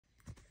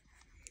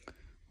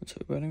What's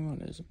up, everybody? My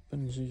name is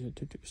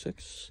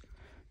Ben226.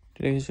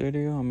 Today's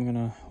video, I'm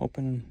gonna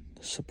open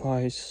the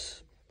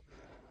surprise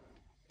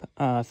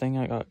thing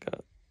I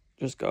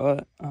just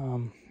got.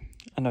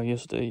 I know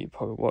yesterday you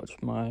probably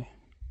watched my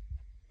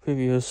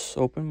previous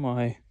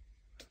my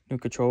new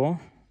controller.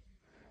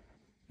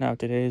 Now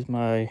today is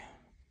my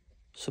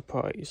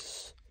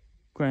surprise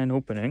grand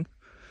opening.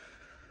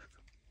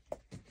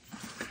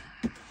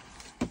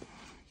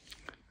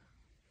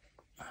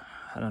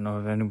 I don't know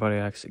if anybody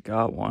actually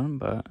got one,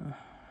 but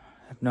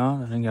if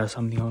not, I think I guess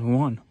I'm the only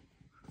one.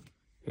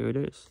 Here it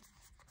is.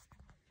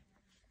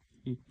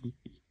 Give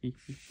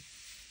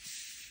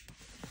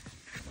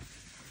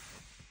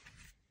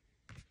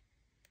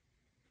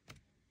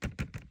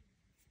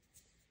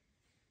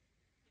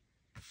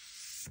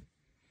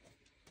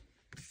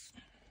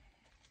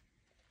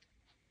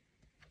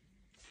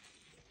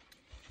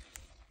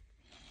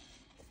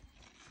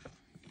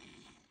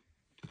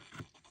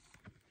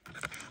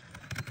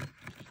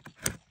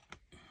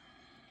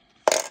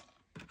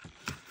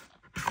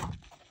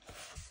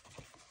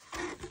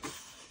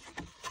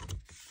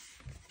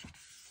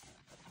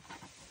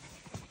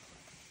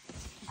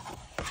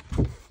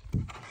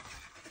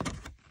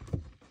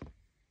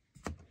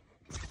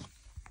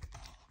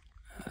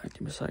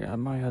me a second, I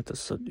might have to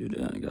subdue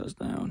that guys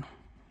down,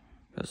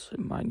 because it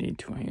might need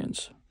 2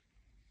 hands.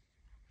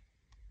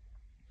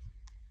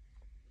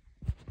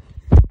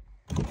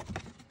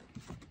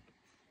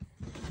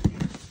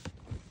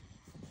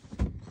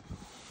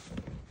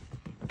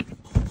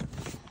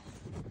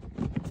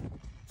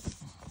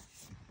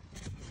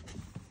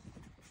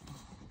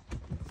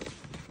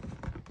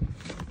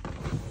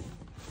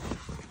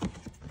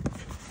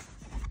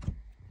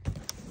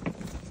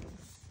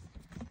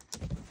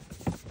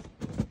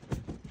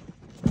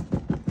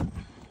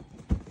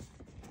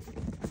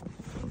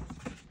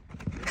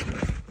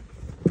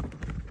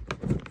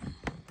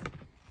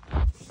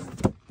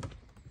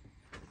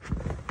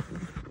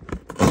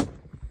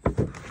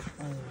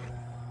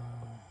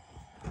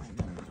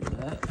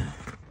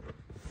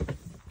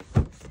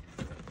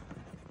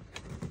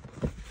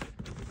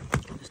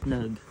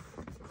 Snug.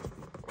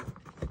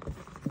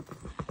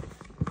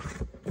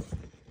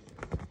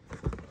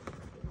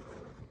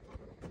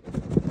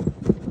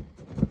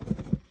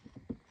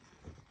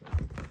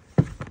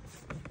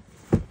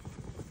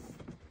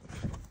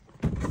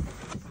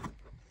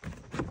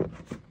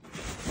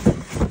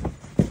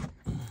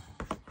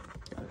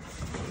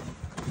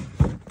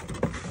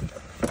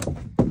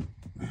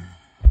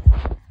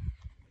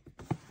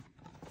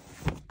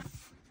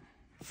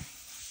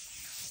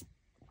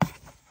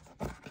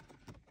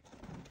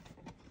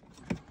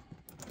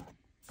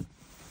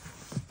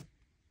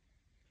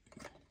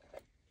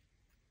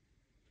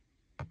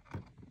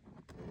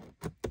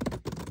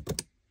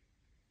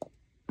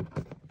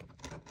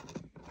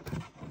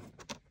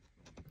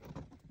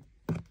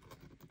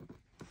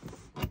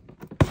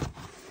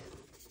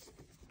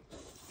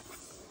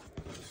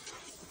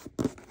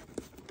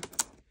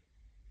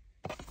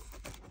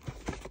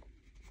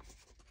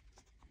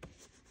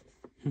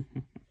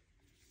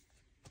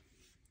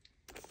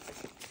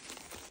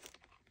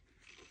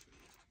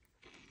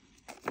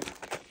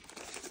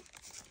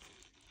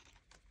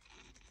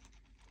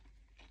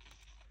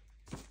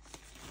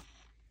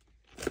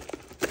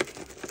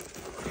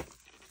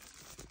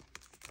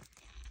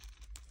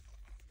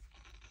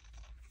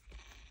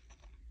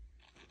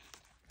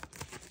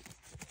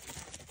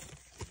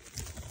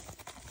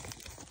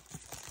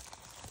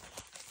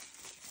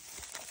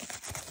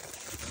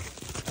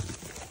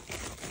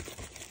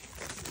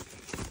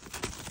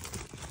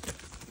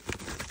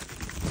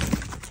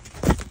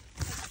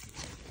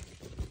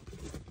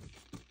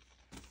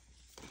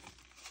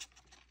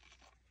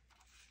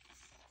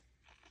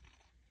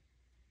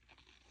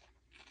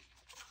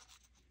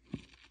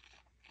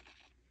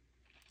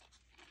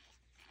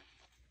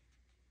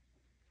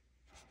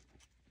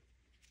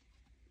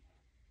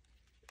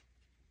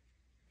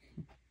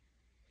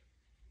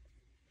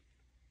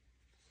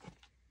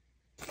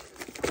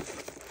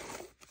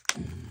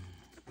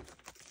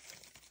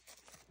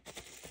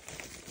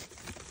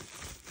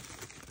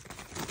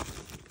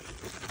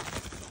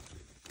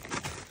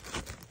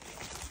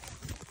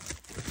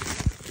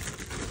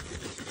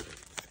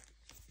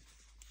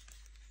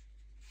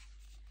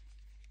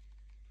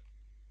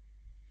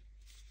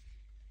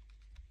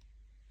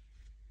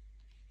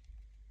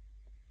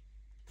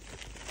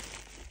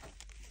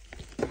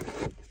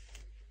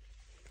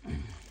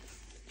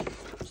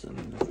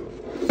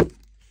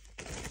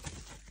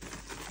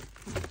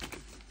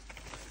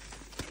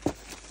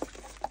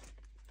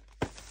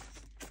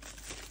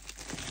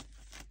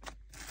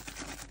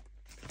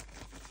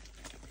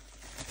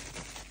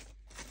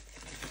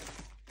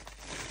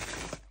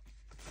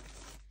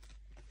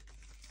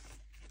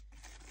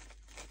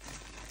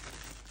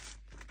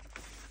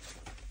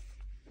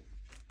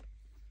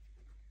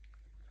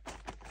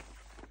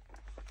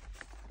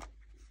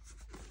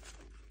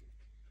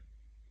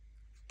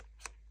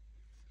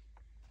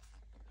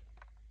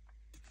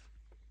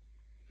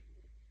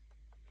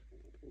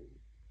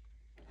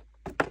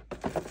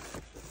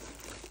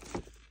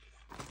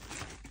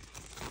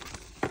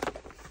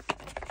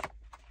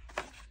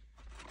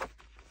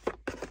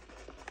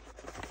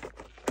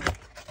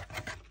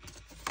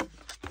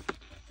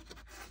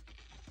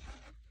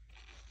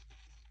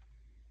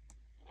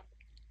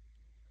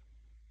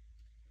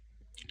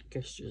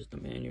 guess just the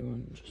manual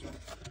and just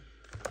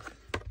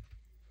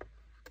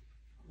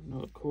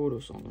another cord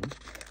or something.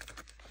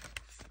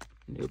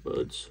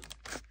 Earbuds.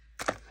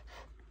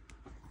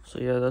 So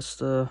yeah, that's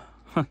the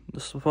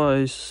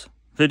surprise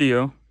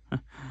video.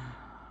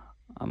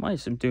 I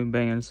might be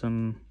banging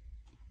some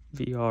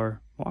VR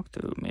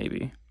walkthrough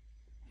maybe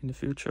in the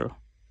future.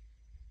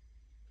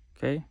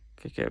 Okay,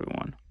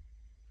 everyone.